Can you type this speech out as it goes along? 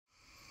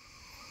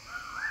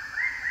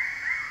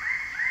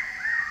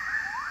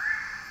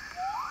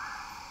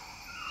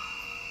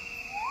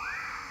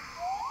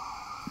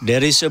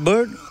There is a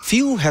bird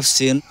few have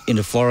seen in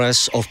the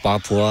forests of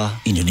Papua,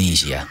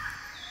 Indonesia.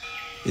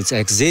 It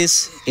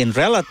exists in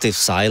relative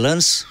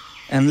silence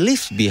and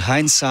leaves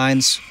behind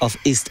signs of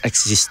its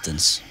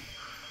existence.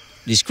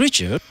 This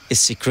creature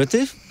is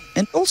secretive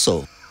and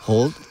also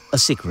holds a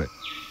secret.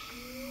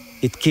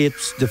 It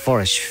keeps the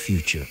forest's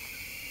future.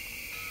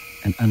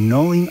 An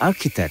unknowing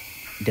architect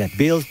that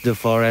builds the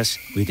forest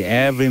with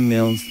every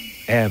move,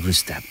 every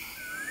step.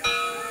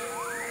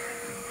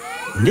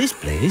 In this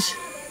place,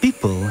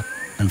 people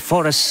and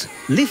forests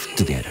live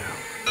together.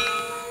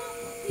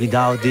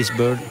 Without this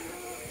bird,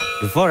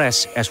 the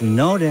forests as we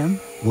know them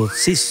would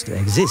cease to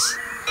exist.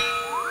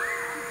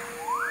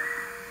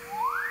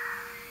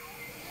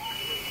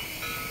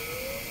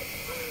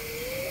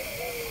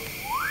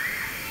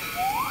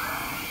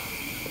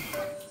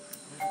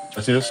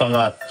 Hasilnya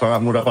sangat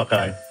mudah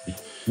pakai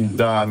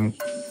dan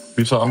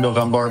bisa ambil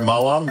gambar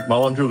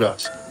malam juga.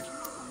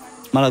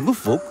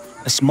 Malagufuk,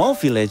 a small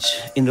village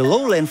in the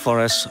lowland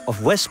forests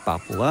of West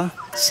Papua,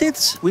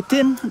 sits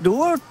within the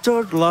world's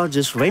third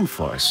largest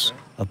rainforest,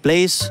 a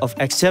place of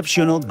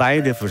exceptional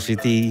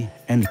biodiversity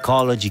and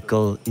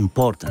ecological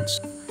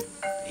importance.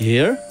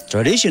 Here,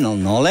 traditional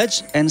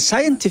knowledge and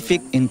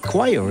scientific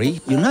inquiry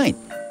unite.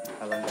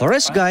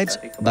 Forest guides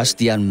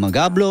Bastian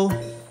Magablo,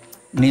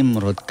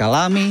 Nimrod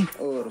Kalami,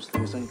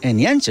 and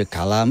Yance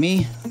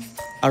Kalami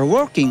are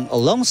working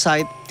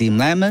alongside Tim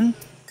Laman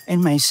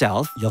and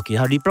myself, Yoki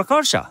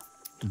Hadiprakarsa,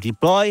 to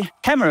deploy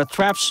camera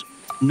traps,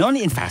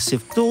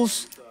 non-invasive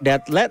tools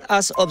that let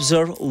us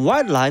observe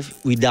wildlife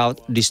without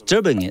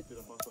disturbing it.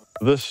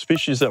 The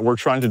species that we're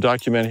trying to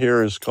document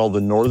here is called the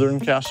Northern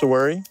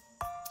Cassowary.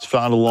 It's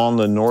found along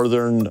the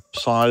northern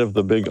side of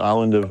the big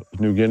island of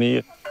New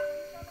Guinea.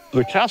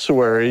 The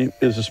cassowary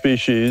is a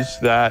species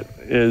that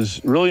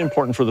is really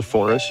important for the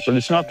forest, but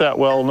it's not that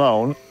well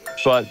known.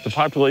 But the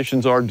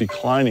populations are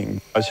declining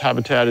as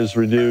habitat is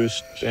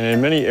reduced, and in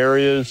many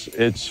areas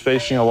it's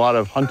facing a lot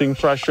of hunting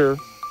pressure.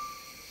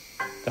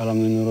 Kalau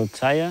menurut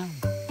saya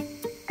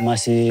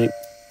masih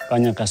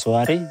banyak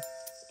cassowary,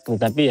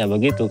 tetapi ya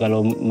begitu,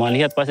 kalau mau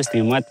lihat pasti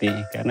setengah mati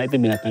karena itu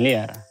binatang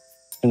liar.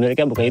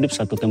 Mereka bukan hidup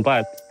satu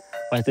tempat,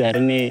 pasti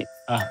hari ini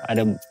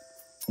ada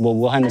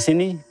buah-buahan di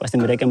sini, pasti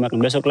mereka makan,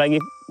 besok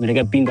lagi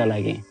mereka pindah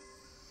lagi.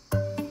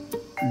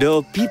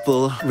 Though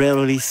people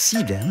rarely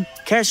see them,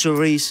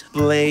 cassowaries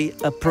play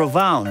a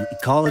profound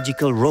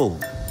ecological role.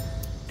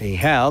 They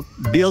help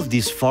build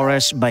these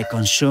forests by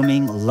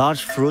consuming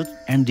large fruit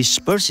and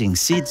dispersing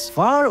seeds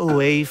far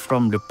away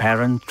from the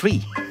parent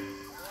tree.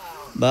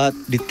 But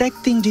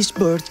detecting this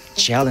bird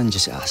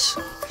challenges us.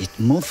 It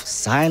moves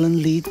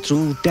silently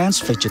through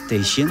dense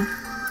vegetation,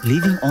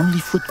 leaving only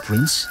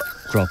footprints,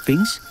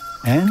 droppings,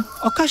 and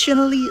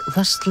occasionally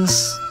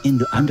restless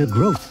in the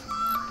undergrowth.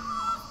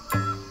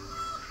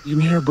 You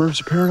can hear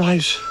birds of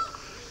paradise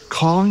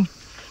calling.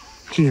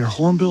 You can hear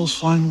hornbills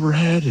flying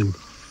overhead and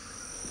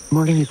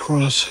running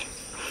across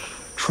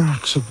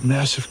tracks of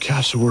massive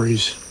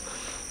cassowaries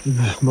in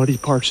the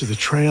muddy parts of the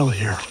trail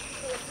here.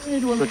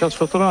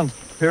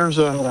 Here's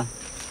a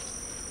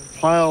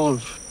pile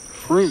of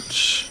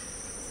fruits.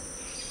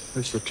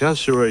 There's the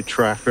cassowary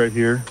track right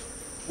here.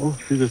 Oh,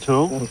 see the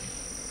toe?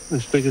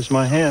 As big as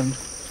my hand.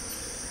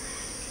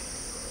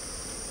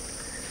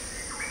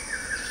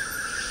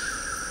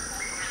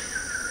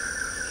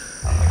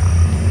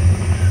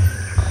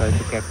 Try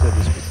to capture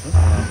this picture.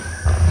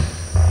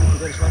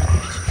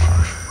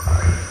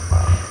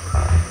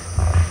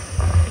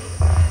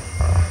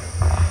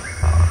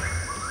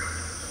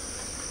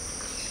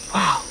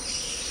 Wow.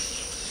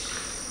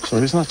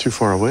 So he's not too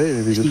far away,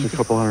 maybe just a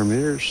couple hundred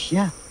meters.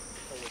 Yeah.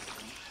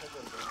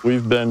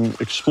 We've been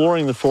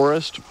exploring the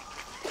forest,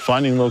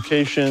 finding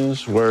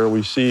locations where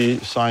we see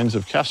signs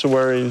of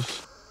cassowaries,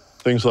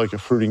 things like a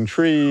fruiting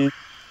tree,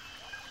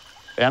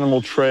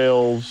 animal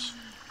trails,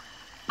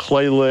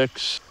 clay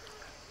licks,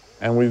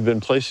 and we've been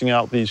placing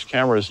out these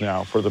cameras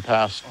now for the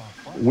past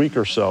week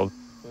or so.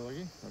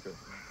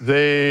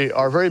 They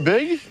are very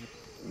big,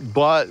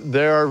 but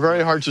they are very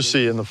hard to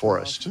see in the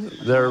forest.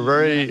 They're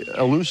very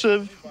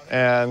elusive,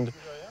 and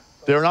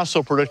they're not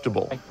so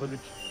predictable.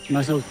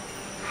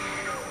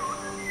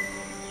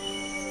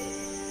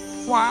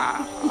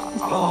 Wow!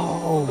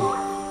 Oh,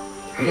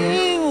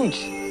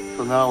 huge!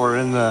 So now we're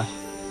in the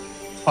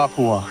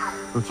Papua,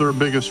 the third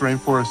biggest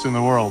rainforest in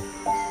the world.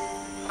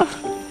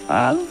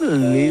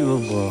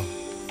 Unbelievable.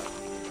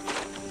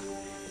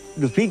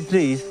 The fig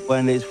trees,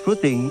 when it's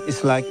fruiting,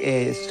 it's like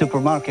a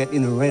supermarket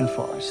in the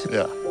rainforest.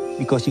 Yeah.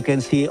 Because you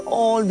can see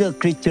all the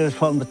creatures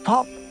from the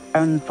top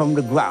and from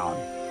the ground.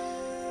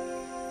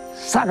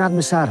 Sangat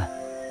besar.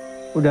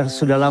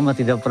 Sudah lama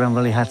tidak pernah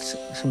melihat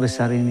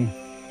sebesar ini.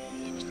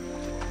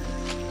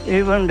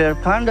 Even their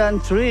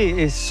pandan tree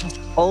is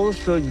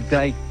also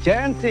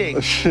gigantic.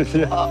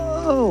 Yeah.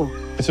 Oh.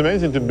 It's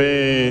amazing to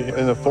be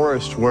in the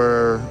forest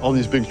where all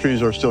these big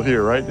trees are still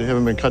here, right? They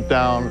haven't been cut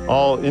down,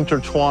 all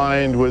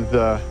intertwined with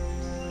the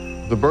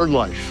bird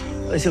life.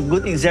 It's a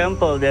good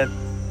example that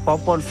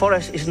Papuan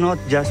forest is not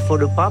just for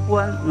the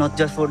Papuan, not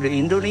just for the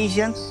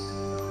Indonesians,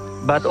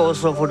 but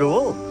also for the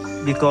world,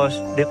 because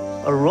the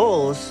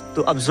roles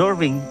to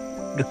absorbing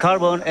the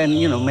carbon and,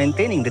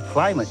 maintaining the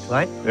climate,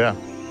 right? Yeah.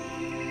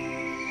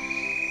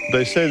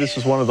 They say this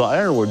is one of the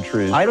ironwood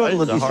trees.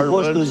 Ironwood right? is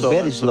supposed to be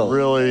very it's slow. a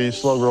really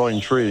slow-growing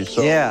tree.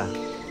 So Yeah.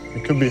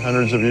 it could be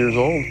hundreds of years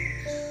old.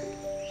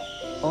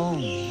 Oh,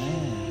 man.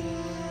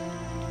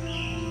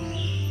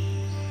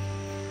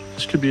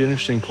 This could be an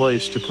interesting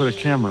place to put a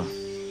camera.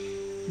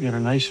 We got a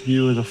nice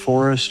view of the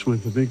forest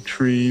with the big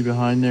tree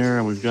behind there,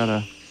 and we've got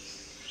a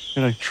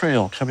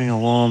trail coming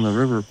along the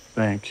river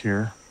bank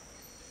here,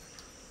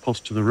 close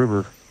to the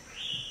river.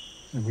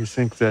 And we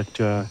think that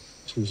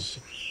this is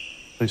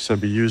a place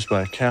that'd be used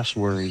by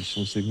cassowaries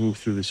as they move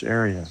through this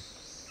area.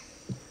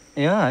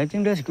 Yeah, I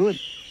think that's good.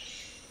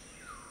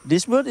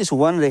 This bird is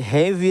one of the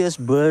heaviest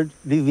birds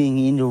living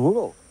in the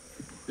world.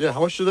 Yeah, how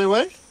much do they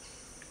weigh?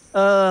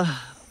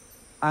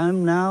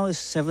 I'm now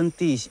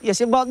 70. Yes,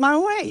 about my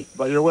weight.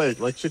 About your weight,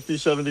 like 60,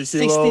 70 kilos?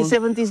 60,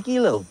 70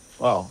 kilos.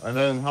 Wow. And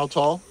then how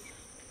tall?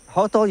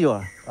 How tall you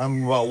are?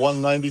 I'm about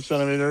 190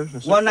 centimeters.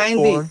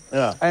 190.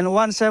 Yeah. And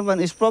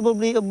 1.7 is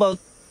probably about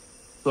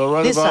So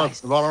right this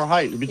size. about our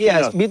height. Between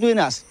yes, us. between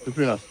us.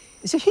 Between us.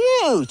 It's a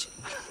huge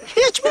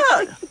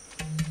bird.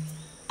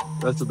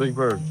 That's a big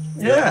bird.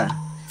 Yeah.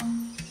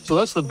 So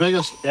that's the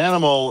biggest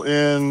animal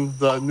in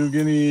the New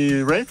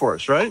Guinea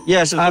rainforest, right?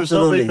 Yes, There's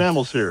absolutely. no big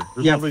mammals here.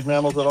 There's Yeah. no big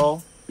mammals at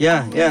all.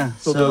 Yeah.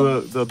 So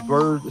the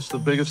bird is the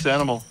biggest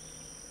animal.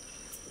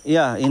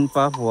 Yeah, in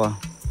Papua.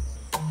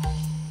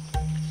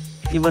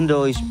 Even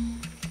though it's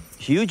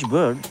huge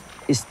bird,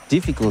 it's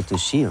difficult to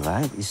see,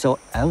 right? It's so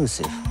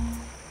elusive.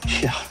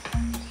 Yeah.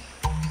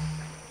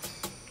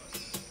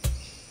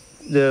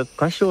 The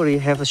cassowary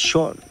have a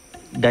short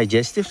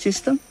digestive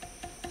system.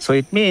 So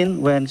it means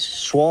when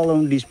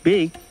swallowed this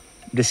big,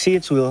 the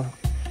seeds will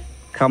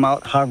come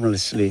out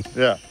harmlessly.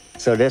 Yeah.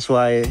 So that's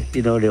why,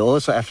 they're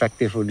also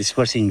effective for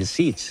dispersing the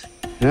seeds.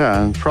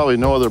 Yeah, and probably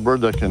no other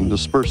bird that can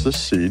disperse this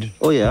seed.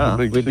 Oh yeah,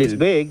 Big with this seed.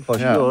 big, for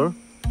Yeah. sure.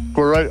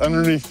 We're right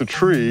underneath the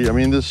tree. I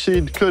mean, the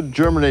seed could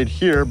germinate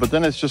here, but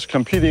then it's just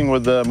competing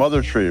with the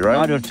mother tree, right?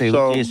 Mother tree,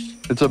 so which is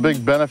it's a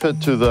big benefit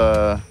to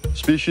the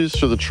species,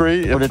 to the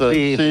tree, if the the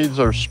tree seeds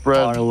are far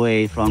spread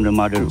away from the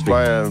mother tree.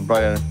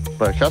 by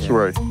a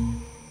cassowary.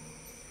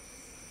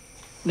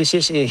 This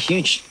is a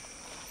huge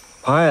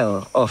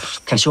pile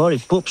of cassowary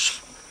poops.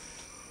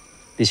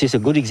 This is a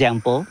good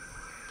example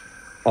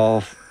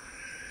of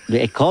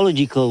the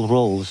ecological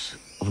roles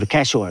of the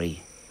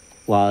cassowary.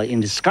 While in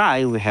the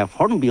sky, we have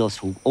hornbills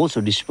who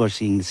also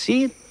dispersing the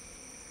seed.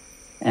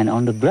 And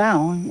on the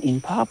ground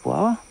in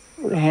Papua,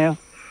 we have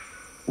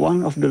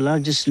one of the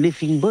largest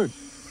living birds.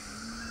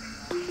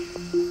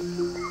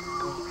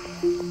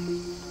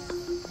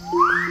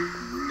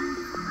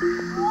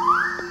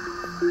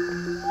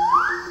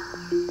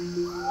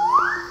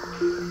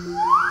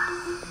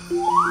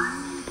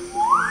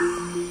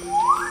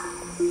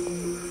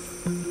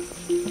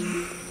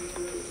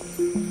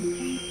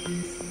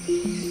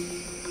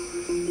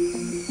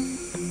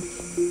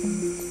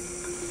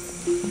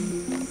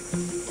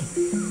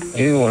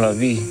 Ini mau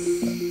lebih.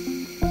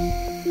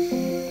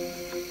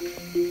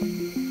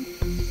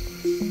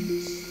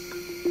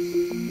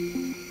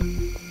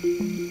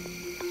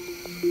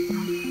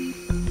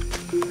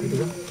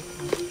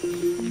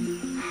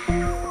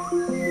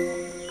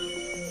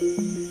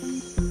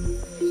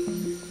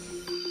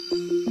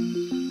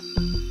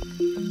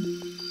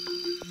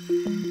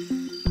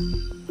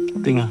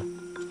 Tengah.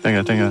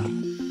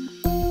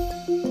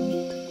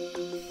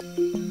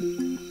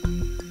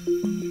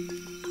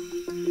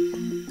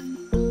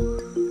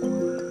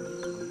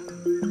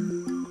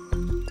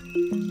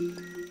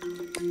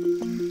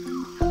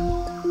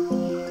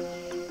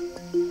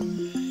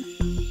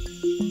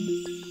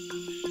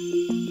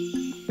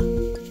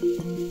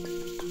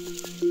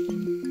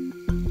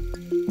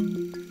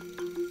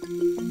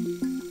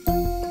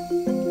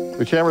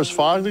 The camera's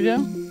fogged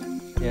again?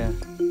 Yeah.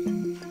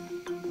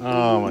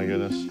 Oh my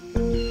goodness.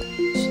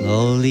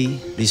 Slowly,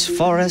 these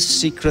forest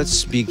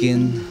secrets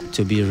begin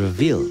to be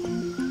revealed.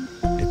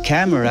 The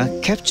camera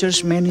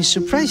captures many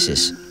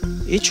surprises,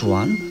 each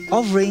one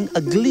offering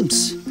a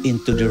glimpse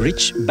into the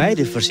rich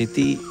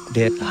biodiversity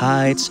that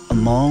hides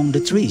among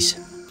the trees.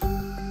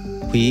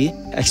 We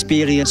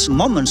experience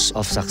moments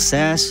of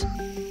success,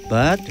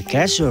 but the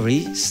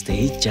cassowary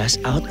stays just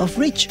out of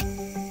reach,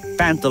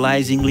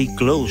 tantalizingly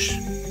close,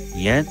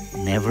 yet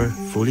never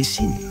fully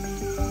seen.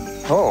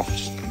 Oh,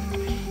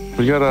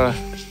 we got a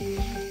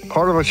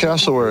part of a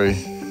cassowary.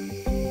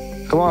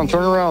 Come on,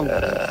 turn around.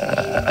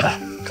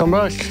 Come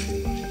back.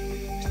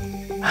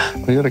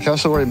 We got a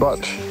cassowary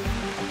butt.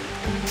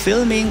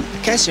 Filming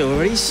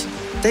cassowaries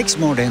takes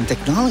more than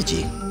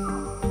technology.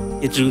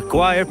 It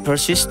requires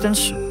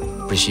persistence,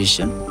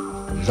 precision,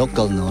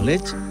 local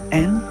knowledge,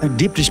 and a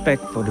deep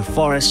respect for the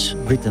forest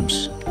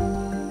rhythms.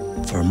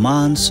 For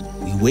months,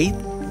 we wait,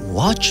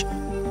 watch,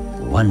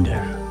 wonder.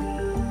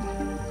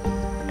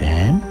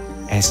 Then,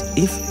 as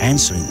if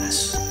answering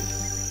us,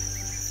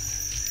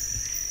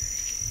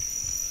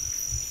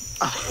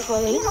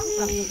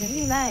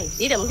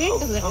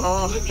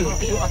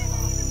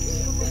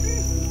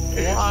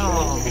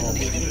 Wow.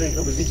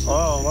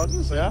 Oh,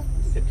 bagus ya.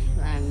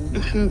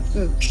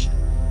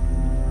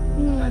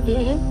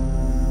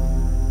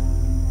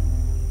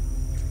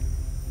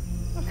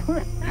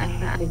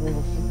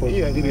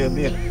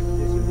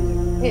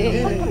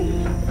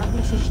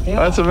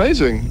 That's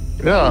amazing.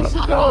 Yeah.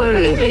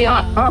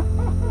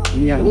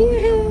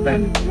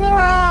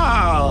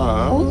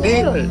 Wow.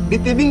 Di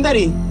tebing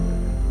tadi.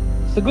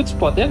 It's a good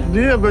spot ya.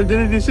 Dia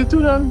berdiri di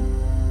situ dan.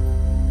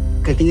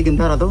 Kakinya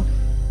gentara tuh.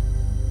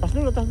 Tas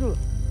dulu, tas dulu.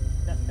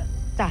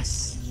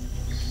 Tas.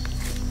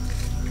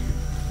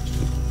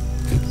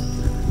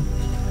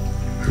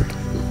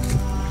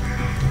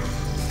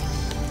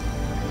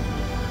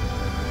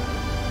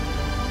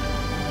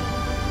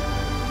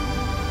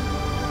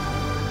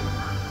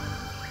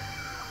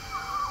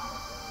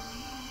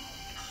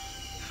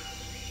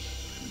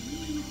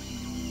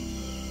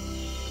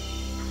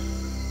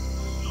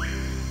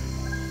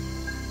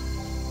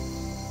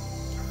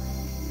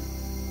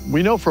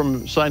 We know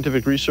from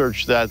scientific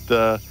research that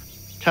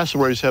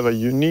cassowaries have a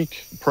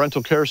unique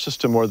parental care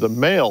system where the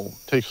male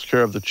takes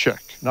care of the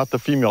chick, not the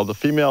female. The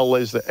female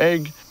lays the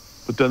egg,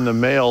 but then the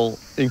male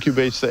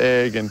incubates the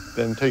egg and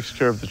then takes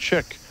care of the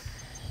chick.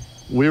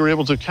 We were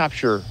able to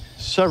capture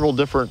several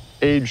different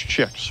age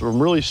chicks,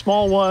 from really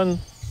small one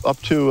up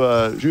to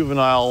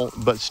juvenile,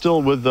 but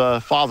still with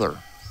the father.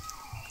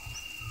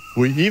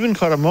 We even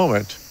caught a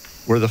moment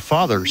where the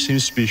father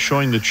seems to be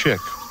showing the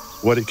chick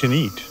what it can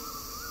eat.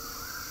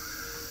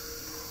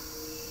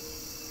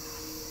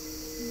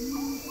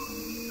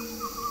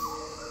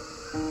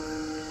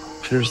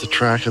 Here's the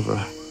track of a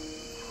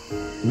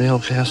male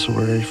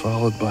cassowary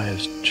followed by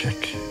his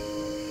chick.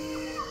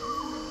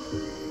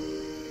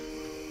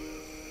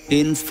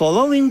 In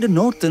following the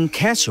Northern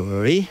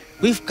Cassowary,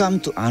 we've come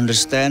to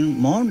understand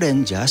more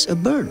than just a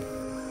bird.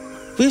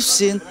 We've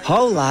seen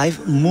how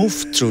life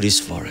moved through this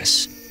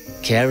forest,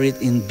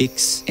 carried in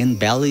beaks and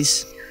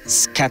bellies,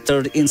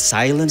 scattered in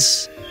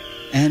silence,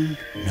 and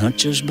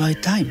nurtured by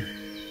time.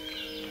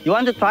 You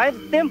want to try it,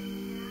 Tim?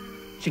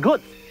 It's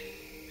good.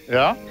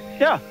 Yeah?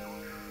 Yeah.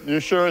 You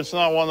sure it's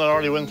not one that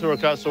already went through a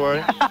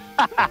cassowary?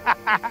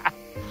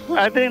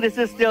 I think this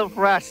is still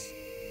fresh.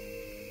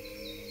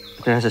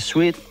 It has a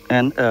sweet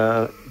and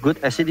good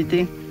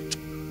acidity.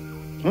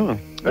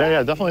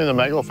 Yeah, definitely in the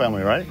mango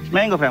family, right?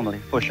 Mango family,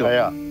 for sure.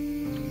 Yeah.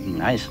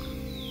 Nice.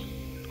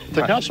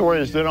 The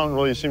cassowaries, they don't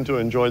really seem to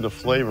enjoy the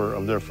flavor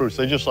of their fruits.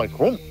 They just like,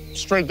 whoop,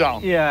 straight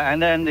down. Yeah,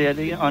 and then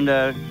on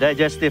the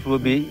digestive will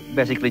be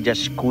basically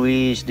just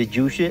squeeze the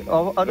juice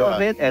out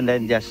of it and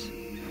then just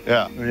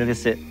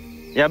release it.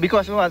 Yeah,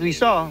 because what we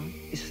saw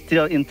is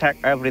still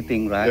intact,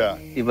 everything, right? Yeah.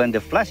 Even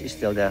the flesh is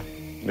still there.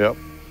 Yep.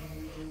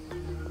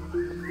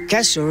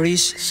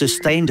 Cassowaries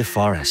sustain the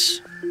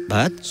forest,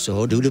 but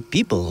so do the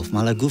people of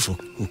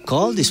Malagufuk who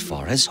call this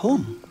forest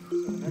home.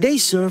 They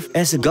serve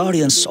as the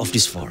guardians of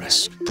this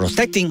forest,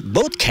 protecting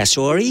both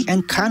cassowary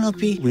and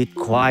canopy with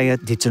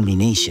quiet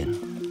determination.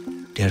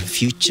 Their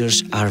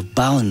futures are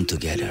bound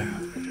together.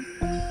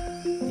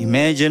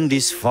 Imagine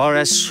this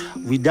forest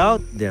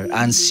without their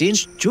unseen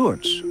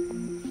stewards,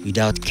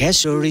 without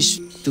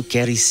cassowaries to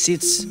carry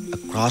seeds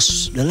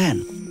across the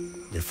land.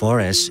 The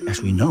forest,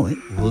 as we know it,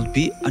 would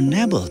be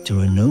unable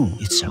to renew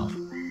itself.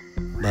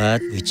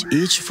 But with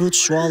each fruit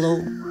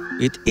swallow,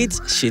 with its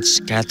seeds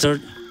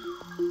scattered,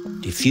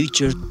 the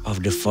future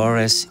of the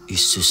forest is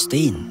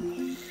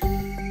sustained.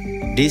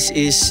 This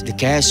is the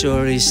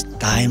cassowary's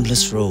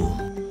timeless role,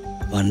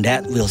 one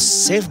that will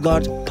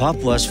safeguard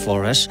Papua's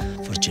forest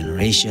for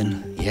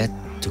generations yet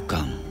to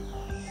come.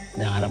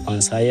 Dan harapan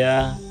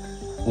saya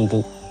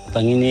untuk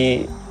hutan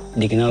ini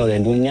dikenal oleh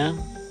dunia.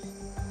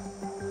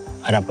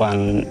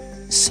 Harapan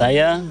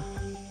saya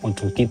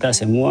untuk kita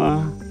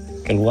semua,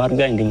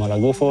 keluarga yang di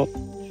Malagufuk,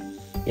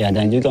 ya,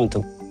 dan juga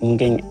untuk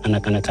mungkin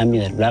anak-anak kami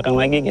dari belakang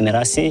lagi,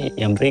 generasi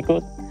yang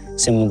berikut,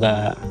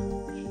 semoga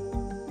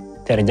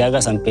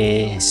terjaga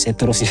sampai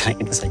seterusnya,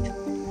 itu saja.